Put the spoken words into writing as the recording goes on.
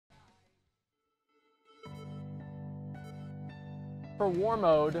for war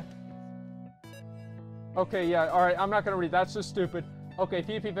mode. Okay, yeah, alright, I'm not gonna read. That's just stupid. Okay,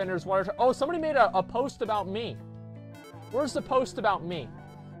 PvP vendors, water... Oh, somebody made a post about me. Where's the post about me?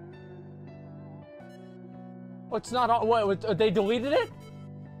 Oh, it's not on... What, they deleted it?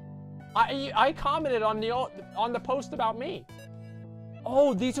 I commented on the post about me.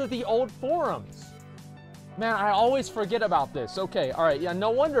 Oh, these are the old forums. Man, I always forget about this. Okay, alright, yeah,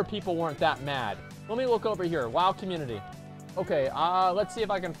 no wonder people weren't that mad. Let me look over here. WoW community. Okay, let's see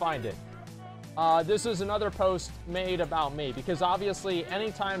if I can find it. This is another post made about me, because obviously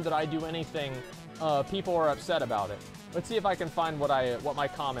anytime that I do anything, people are upset about it. Let's see if I can find what my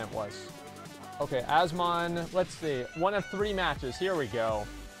comment was. Okay, Asmon, let's see. 1 of 3 matches. Here we go.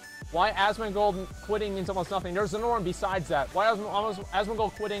 Why Asmongold quitting means almost nothing. There's another one besides that. Why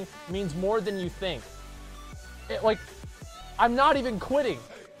Asmongold quitting means more than you think. Like, I'm not even quitting.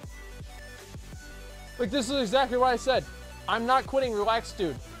 Like, this is exactly what I said. I'm not quitting. Relax,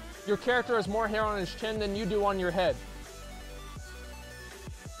 dude. Your character has more hair on his chin than you do on your head.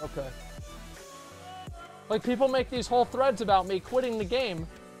 Okay. Like, people make these whole threads about me quitting the game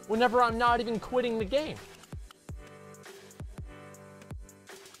whenever I'm not even quitting the game.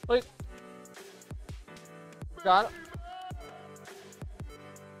 Like, got it.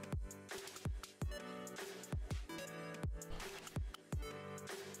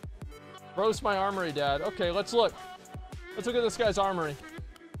 Roast my armory, Dad. Okay, let's look. Let's look at this guy's armory.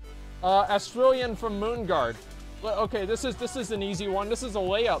 Australian from Moonguard. Okay, this is an easy one. This is a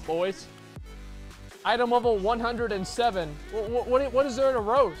layup, boys. Item level 107. What is there to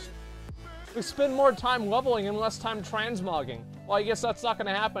roast? We spend more time leveling and less time transmogging. Well, I guess that's not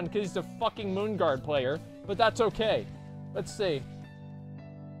gonna happen because he's a fucking Moonguard player, but that's okay. Let's see.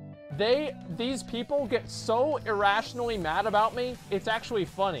 These people get so irrationally mad about me, it's actually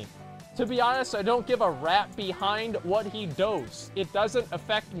funny. To be honest, I don't give a rat behind what he does. It doesn't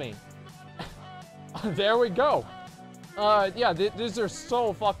affect me. There we go. Yeah, these are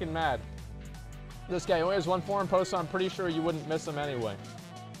so fucking mad. This guy only has 1 forum post, so I'm pretty sure you wouldn't miss him anyway.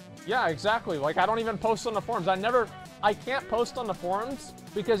 Yeah, exactly. Like, I don't even post on the forums. I can't post on the forums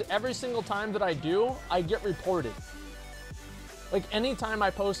because every single time that I do, I get reported. Like, anytime I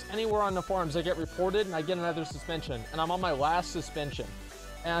post anywhere on the forums, I get reported and I get another suspension. And I'm on my last suspension.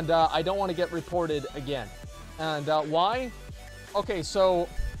 And I don't want to get reported again. And why? Okay, so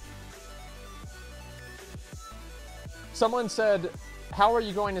someone said, how are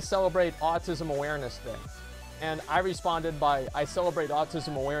you going to celebrate Autism Awareness Day? And I responded by, I celebrate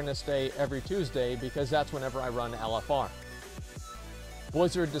Autism Awareness Day every Tuesday because that's whenever I run LFR.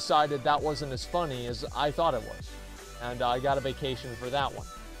 Blizzard decided that wasn't as funny as I thought it was. And I got a vacation for that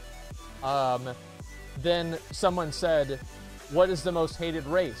one. Then someone said, what is the most hated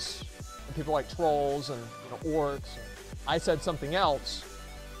race? And people like trolls and orcs. I said something else,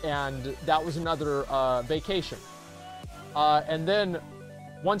 and that was another vacation. And then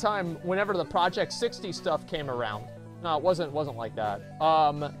one time, whenever the Project 60 stuff came around, no, it wasn't like that.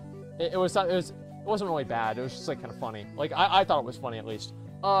 It wasn't really bad. It was just like kind of funny. Like I thought it was funny at least.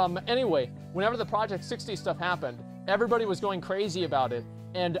 Anyway, whenever the Project 60 stuff happened, everybody was going crazy about it.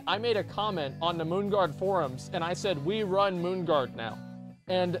 And I made a comment on the Moonguard forums, and I said, we run Moonguard now.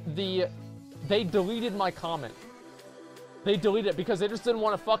 And they deleted my comment. They deleted it because they just didn't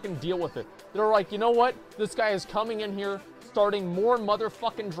want to fucking deal with it. They were like, you know what? This guy is coming in here, starting more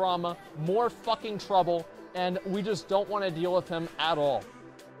motherfucking drama, more fucking trouble, and we just don't want to deal with him at all.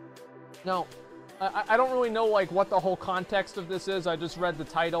 Now, I don't really know like what the whole context of this is. I just read the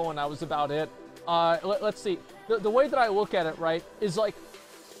title and that was about it. Let's see. The way that I look at it, right, is like,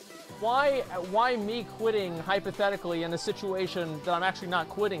 why me quitting hypothetically in a situation that I'm actually not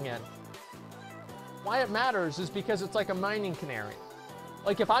quitting in? Why it matters is because it's like a mining canary.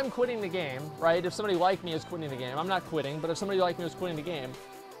 Like if I'm quitting the game, right, if somebody like me is quitting the game, I'm not quitting, but if somebody like me is quitting the game,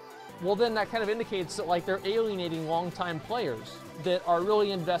 well then that kind of indicates that like they're alienating longtime players that are really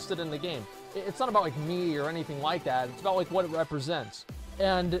invested in the game. It's not about like me or anything like that, it's about like what it represents.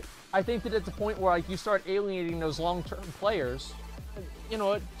 And I think that at the point where like you start alienating those long-term players, you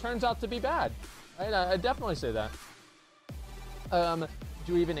know, it turns out to be bad. Right? I definitely say that.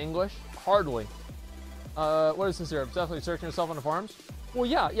 Do you even English? Hardly. What is this here? Definitely searching yourself on the forums? Well,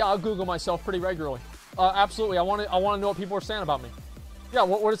 yeah, I'll Google myself pretty regularly. Absolutely, I want to know what people are saying about me. Yeah,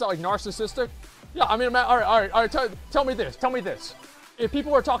 what is that, like narcissistic? Yeah, I mean, all right, tell me this. If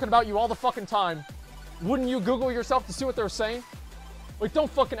people are talking about you all the fucking time, wouldn't you Google yourself to see what they're saying? Like,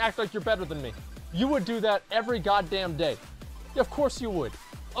 don't fucking act like you're better than me. You would do that every goddamn day. Yeah, of course you would.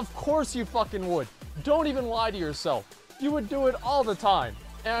 Of course you fucking would. Don't even lie to yourself. You would do it all the time.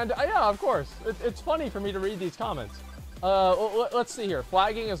 And yeah, of course. It's funny for me to read these comments. Let's see here.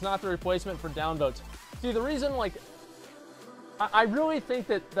 Flagging is not the replacement for downvotes. See, the reason, like, I really think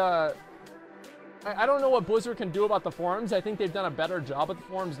that the... I don't know what Blizzard can do about the forums. I think they've done a better job at the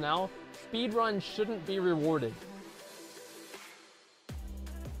forums now. Speedruns shouldn't be rewarded.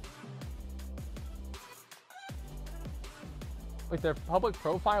 Wait, their public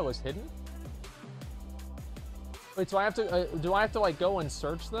profile is hidden? Wait, so I have to, do I have to, like, go and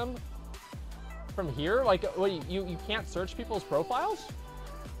search them from here? Like, wait, you can't search people's profiles?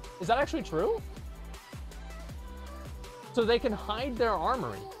 Is that actually true? So they can hide their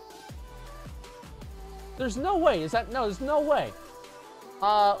armory. There's no way. Is that, no, there's no way.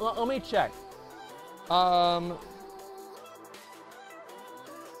 Let me check. How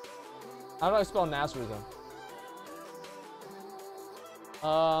do I spell Nasrism?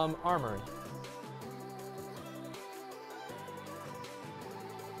 Armory.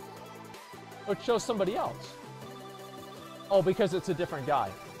 Oh, it shows somebody else. Oh, because it's a different guy.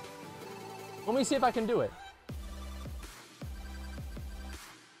 Let me see if I can do it.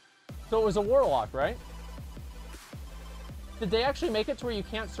 So it was a warlock, right? Did they actually make it to where you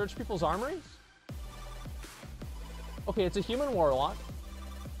can't search people's armories? Okay, it's a human warlock.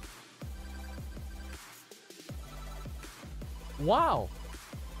 Wow.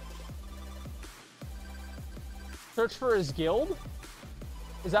 Search for his guild?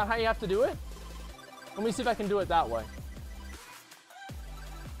 Is that how you have to do it? Let me see if I can do it that way.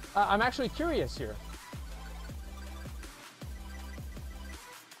 I'm actually curious here.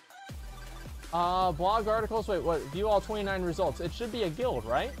 Blog articles, wait, what? View all 29 results. It should be a guild,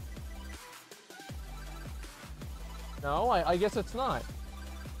 right? No, I guess it's not.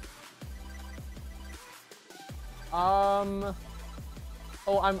 Oh,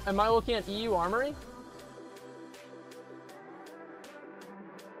 am I looking at EU Armory?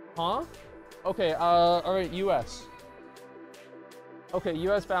 Huh? Okay, alright, US. Okay,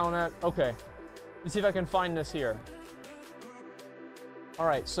 US Battlenet, okay. Let's see if I can find this here.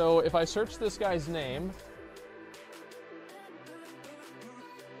 Alright, so if I search this guy's name...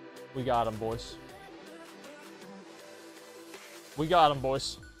 We got him, boys. We got him,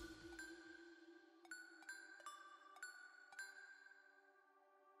 boys.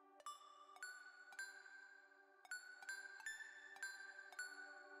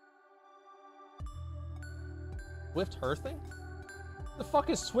 Swift Hearthing? The fuck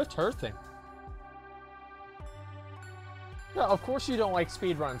is Swift Hearthing? Yeah, of course you don't like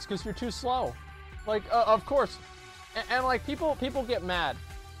speedruns, because you're too slow. Like, of course. And like, people get mad.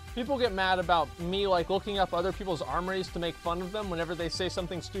 People get mad about me, like, looking up other people's armories to make fun of them whenever they say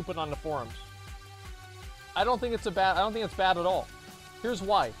something stupid on the forums. I don't think it's bad at all. Here's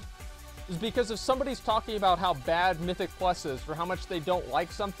why. Is because if somebody's talking about how bad Mythic Plus is, or how much they don't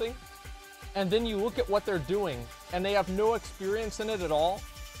like something, and then you look at what they're doing, and they have no experience in it at all,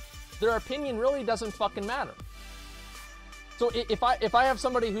 their opinion really doesn't fucking matter. So if I have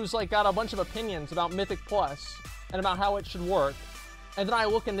somebody who's like got a bunch of opinions about Mythic Plus and about how it should work, and then I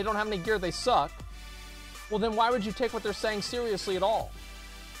look and they don't have any gear, they suck, well then why would you take what they're saying seriously at all?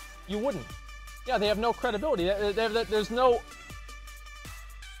 You wouldn't. Yeah, they have no credibility. There's no,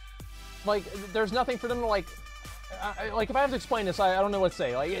 like, there's nothing for them to like if I have to explain this, I don't know what to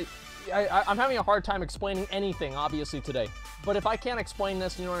say. Like, I'm having a hard time explaining anything, obviously, today. But if I can't explain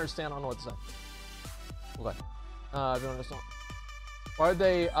this and you don't understand, I don't know what to say. Okay. Everyone just don't. Why would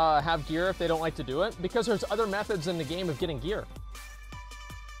they have gear if they don't like to do it? Because there's other methods in the game of getting gear.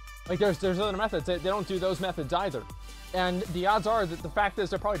 Like, there's other methods. They don't do those methods either. And the odds are that the fact is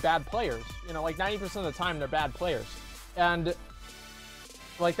they're probably bad players. You know, like 90% of the time they're bad players. And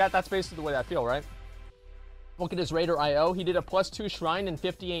like that's basically the way I feel, right? Look at his Raider IO. He did a +2 shrine in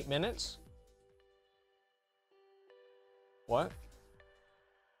 58 minutes. What?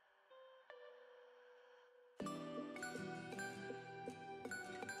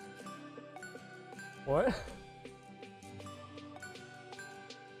 What?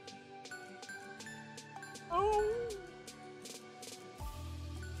 Oh.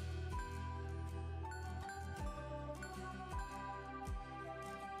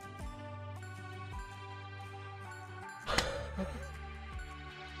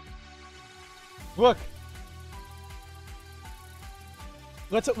 Look.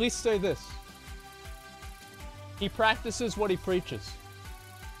 Let's at least say this. He practices what he preaches.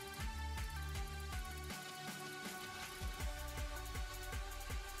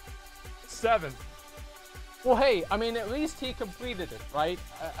 Seven. Well, hey, I mean, at least he completed it, right?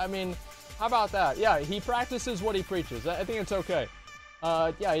 I mean, how about that? Yeah, he practices what he preaches. I think it's okay.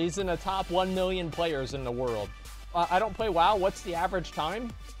 Yeah, he's in the top 1 million players in the world. I don't play WoW. What's the average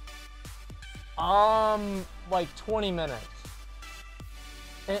time? Like 20 minutes.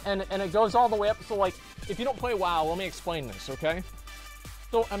 And it goes all the way up. So like, if you don't play WoW, let me explain this, okay?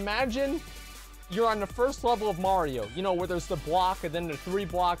 So imagine you're on the first level of Mario, you know, where there's the block, and then the 3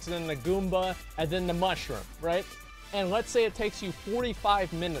 blocks, and then the Goomba, and then the mushroom, right? And let's say it takes you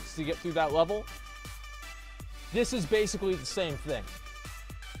 45 minutes to get through that level. This is basically the same thing.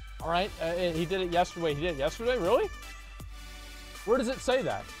 All right? He did it yesterday. He did it yesterday? Really? Where does it say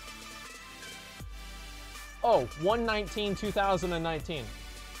that? Oh, 1/19/2019.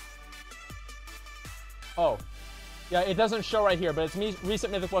 Oh. Yeah, it doesn't show right here, but it's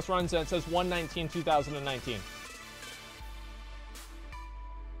recent Mythic Plus runs, and it says 1/19/2019.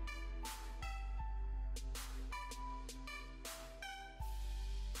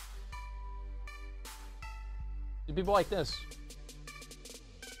 People like this,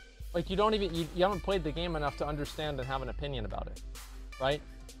 like you haven't played the game enough to understand and have an opinion about it, right?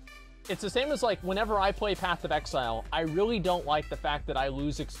 It's the same as like whenever I play Path of Exile, I really don't like the fact that I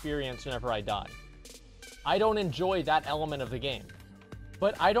lose experience whenever I die. I don't enjoy that element of the game,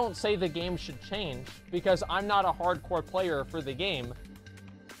 but I don't say the game should change because I'm not a hardcore player for the game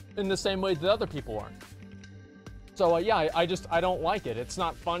in the same way that other people aren't. So yeah, I don't like it. It's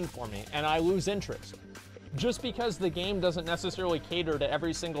not fun for me, and I lose interest. Just because the game doesn't necessarily cater to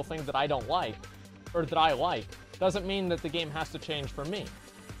every single thing that I don't like, or that I like, doesn't mean that the game has to change for me.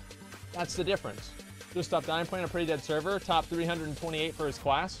 That's the difference. Just stopped dying, playing a pretty dead server, top 328 for his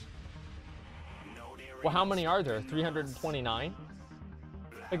class. Well, how many are there? 329?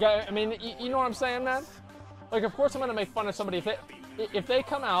 Like, I mean, you know what I'm saying, man? Like, of course I'm gonna make fun of somebody if they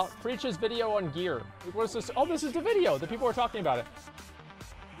come out, preach his video on gear. Like, what is this? Oh, this is the video. The people are talking about it.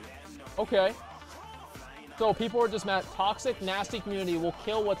 Okay. So people are just mad. Toxic, nasty community will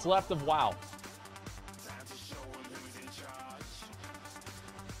kill what's left of WoW.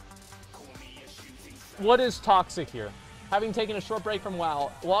 What is toxic here? Having taken a short break from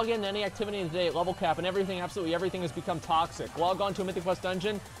WoW, log in to any activity in the day, level cap, and everything, absolutely everything has become toxic. Log on to a Mythic Plus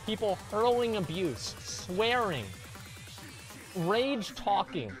dungeon, people hurling abuse, swearing, rage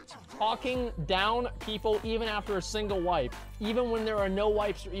talking down people even after a single wipe. Even when there are no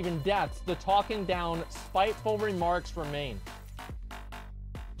wipes or even deaths, the talking down, spiteful remarks remain.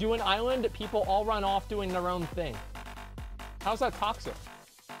 Do an island, people all run off doing their own thing. How's that toxic?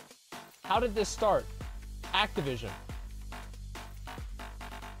 How did this start? Activision.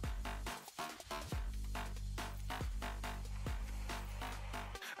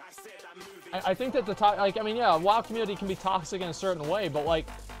 I think that yeah, WoW community can be toxic in a certain way, but like,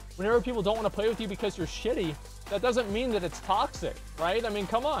 whenever people don't want to play with you because you're shitty, that doesn't mean that it's toxic, right? I mean,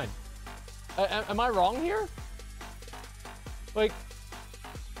 come on. Am I wrong here? Like,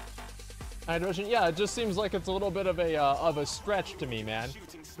 yeah, it just seems like it's a little bit of a stretch to me, man.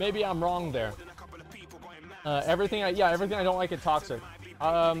 Maybe I'm wrong there. Everything I don't like is toxic.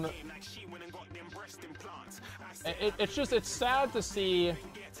 It's sad to see.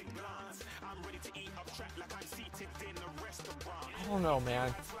 I don't know,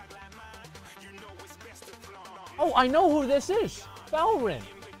 man. Oh, I know who this is. Valorant.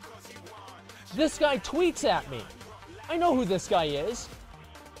 This guy tweets at me. I know who this guy is.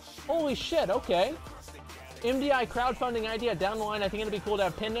 Holy shit, okay. MDI crowdfunding idea down the line. I think it'd be cool to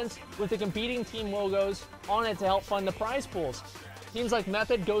have pendants with the competing team logos on it to help fund the prize pools. Teams like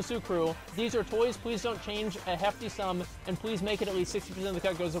Method, Gosu Crew. These are toys. Please don't change a hefty sum, and please make it at least 60% of the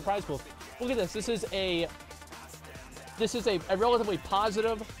cut goes to prize pools. Look at this. This is a relatively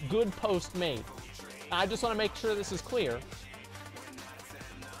positive, good post made. I just want to make sure this is clear.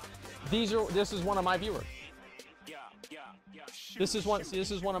 This is one of my viewers. This is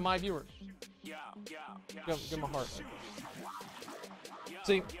one of my viewers. Give him a heart.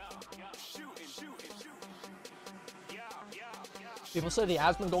 See, people say the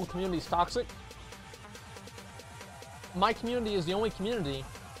Asmongold community is toxic. My community is the only community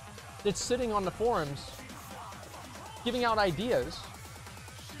that's sitting on the forums giving out ideas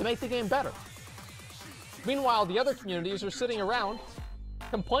to make the game better. Meanwhile, the other communities are sitting around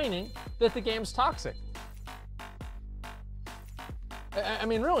complaining that the game's toxic. I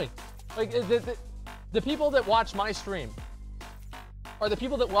mean, really, like the people that watch my stream are the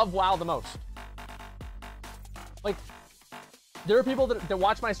people that love WoW the most. Like, there are people that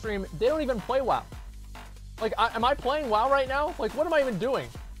watch my stream, they don't even play WoW. Like, am I playing WoW right now? Like, what am I even doing?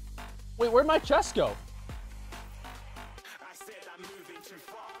 Wait, where'd my chest go?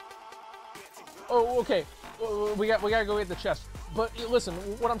 Oh, okay. We gotta go get the chest. But listen,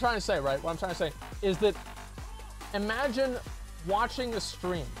 what I'm trying to say, right? What I'm trying to say is that imagine watching a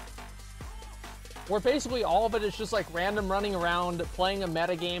stream where basically all of it is just like random running around, playing a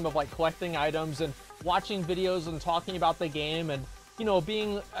meta game of like collecting items and watching videos and talking about the game and, you know,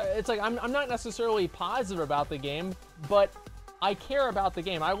 being, it's like I'm not necessarily positive about the game, but I care about the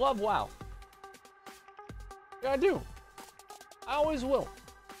game. I love WoW. Yeah, I do. I always will.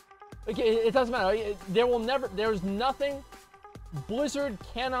 Like, it doesn't matter. There's nothing Blizzard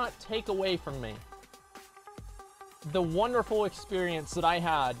cannot take away from me. The wonderful experience that I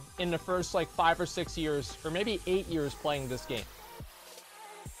had in the first like 5 or 6 years, or maybe 8 years playing this game.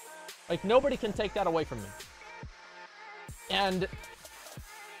 Like, nobody can take that away from me. And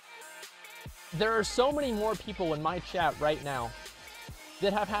there are so many more people in my chat right now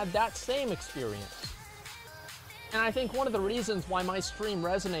that have had that same experience. And I think one of the reasons why my stream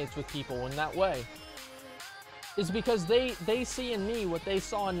resonates with people in that way is because they see in me what they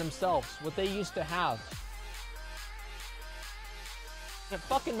saw in themselves, what they used to have. It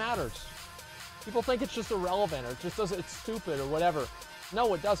fucking matters. People think it's just irrelevant or it just doesn't, it's stupid or whatever.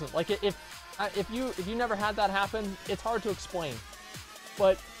 No, it doesn't. Like, if you never had that happen, it's hard to explain.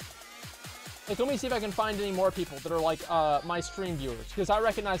 But like, let me see if I can find any more people that are like my stream viewers, because I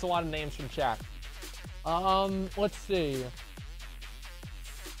recognize a lot of names from chat. Let's see.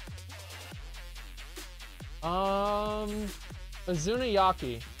 Azuna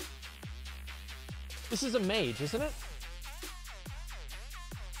Yaki. This is a mage, isn't it?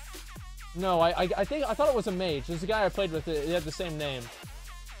 No, I thought it was a mage. There's a guy I played with, he had the same name.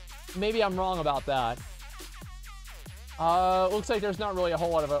 Maybe I'm wrong about that. Looks like there's not really a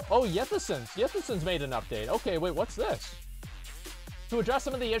whole lot of oh, Yethison's made an update. Okay, wait, what's this? To address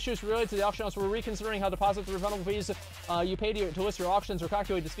some of the issues related to the auction house, we're reconsidering how deposits and refundable fees you pay to list your auctions or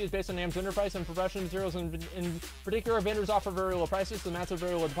calculate disputes based on NAM's vendor price and professional materials. In particular, vendors offer very low prices to match their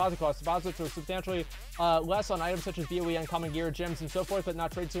very low deposit costs. Deposits are substantially less on items such as BOE, uncommon gear, gems, and so forth, but not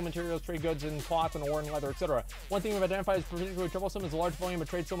trade steel materials, trade goods, and cloth, and ore, and leather, etc. One thing we've identified as particularly troublesome is the large volume of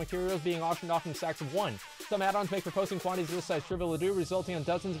trade steel materials being auctioned off in stacks of one. Some add-ons make for posting quantities of this size trivial to do, resulting in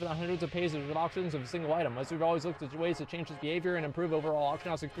dozens if not hundreds of pages of auctions of a single item. As we've always looked at ways to change this behavior and improve overall auction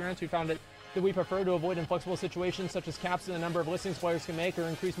house experience, we found that we prefer to avoid inflexible situations such as caps in the number of listings players can make or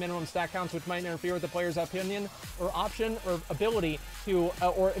increase minimum stack counts, which might interfere with the player's opinion or option or ability to,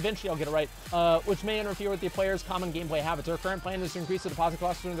 or eventually I'll get it right, which may interfere with the player's common gameplay habits. Our current plan is to increase the deposit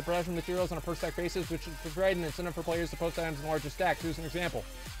costs during the production materials on a per stack basis, which should provide an incentive for players to post items in larger stacks. Here's an example.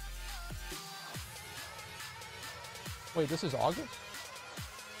 Wait, this is August?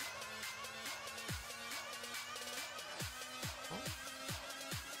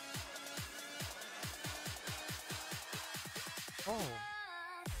 Oh.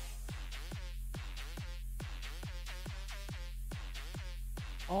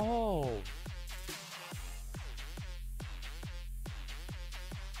 Oh.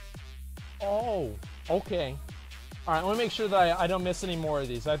 Oh. Okay. All right, let me make sure that I don't miss any more of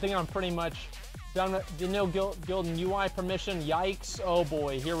these. I think I'm pretty much done with the no guild and UI permission. Yikes. Oh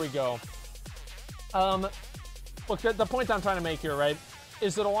boy, here we go. Look, the point I'm trying to make here, right,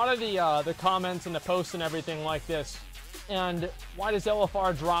 is that a lot of the comments and the posts and everything like this, and why does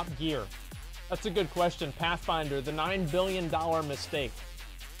LFR drop gear? That's a good question. Pathfinder, the $9 billion mistake.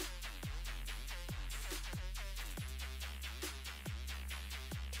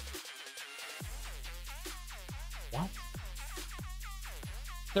 What?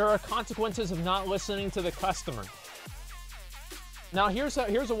 There are consequences of not listening to the customer. Now, here's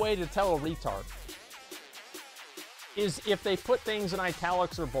a way to tell a retard. Is if they put things in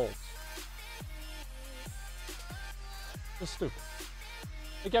italics or bolds. Just stupid.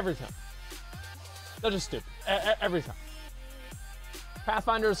 Like every time. They're just stupid. Every time.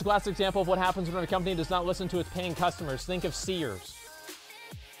 Pathfinder is a classic example of what happens when a company does not listen to its paying customers. Think of Sears.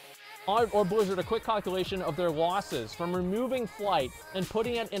 Or Blizzard, a quick calculation of their losses from removing flight and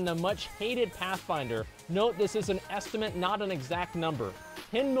putting it in the much hated Pathfinder. Note this is an estimate, not an exact number.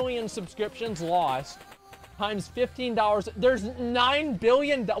 10 million subscriptions lost times $15. There's $9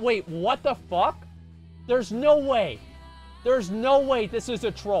 billion. Wait, what the fuck? There's no way. There's no way this is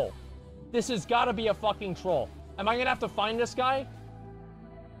a troll. This has got to be a fucking troll. Am I going to have to find this guy?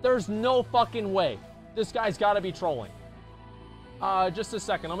 There's no fucking way. This guy's got to be trolling. Just a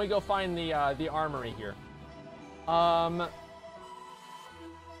second. Let me go find the armory here.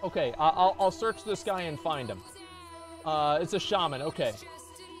 Okay, I'll search this guy and find him. It's a shaman. Okay.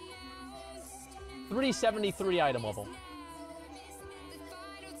 373 item level.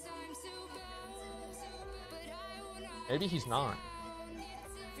 Maybe he's not.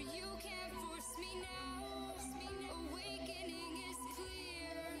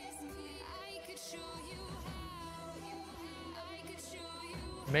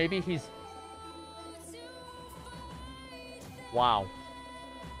 Maybe he's... Wow.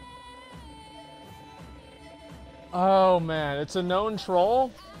 Oh, man. It's a known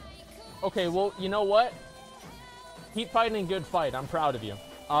troll? Okay, well, you know what? Keep fighting a good fight. I'm proud of you.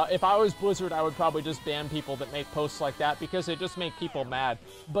 If I was Blizzard, I would probably just ban people that make posts like that because they just make people mad.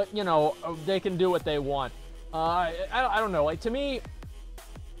 But, you know, they can do what they want. I don't know. Like, to me,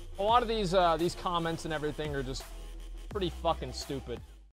 a lot of these comments and everything are just pretty fucking stupid.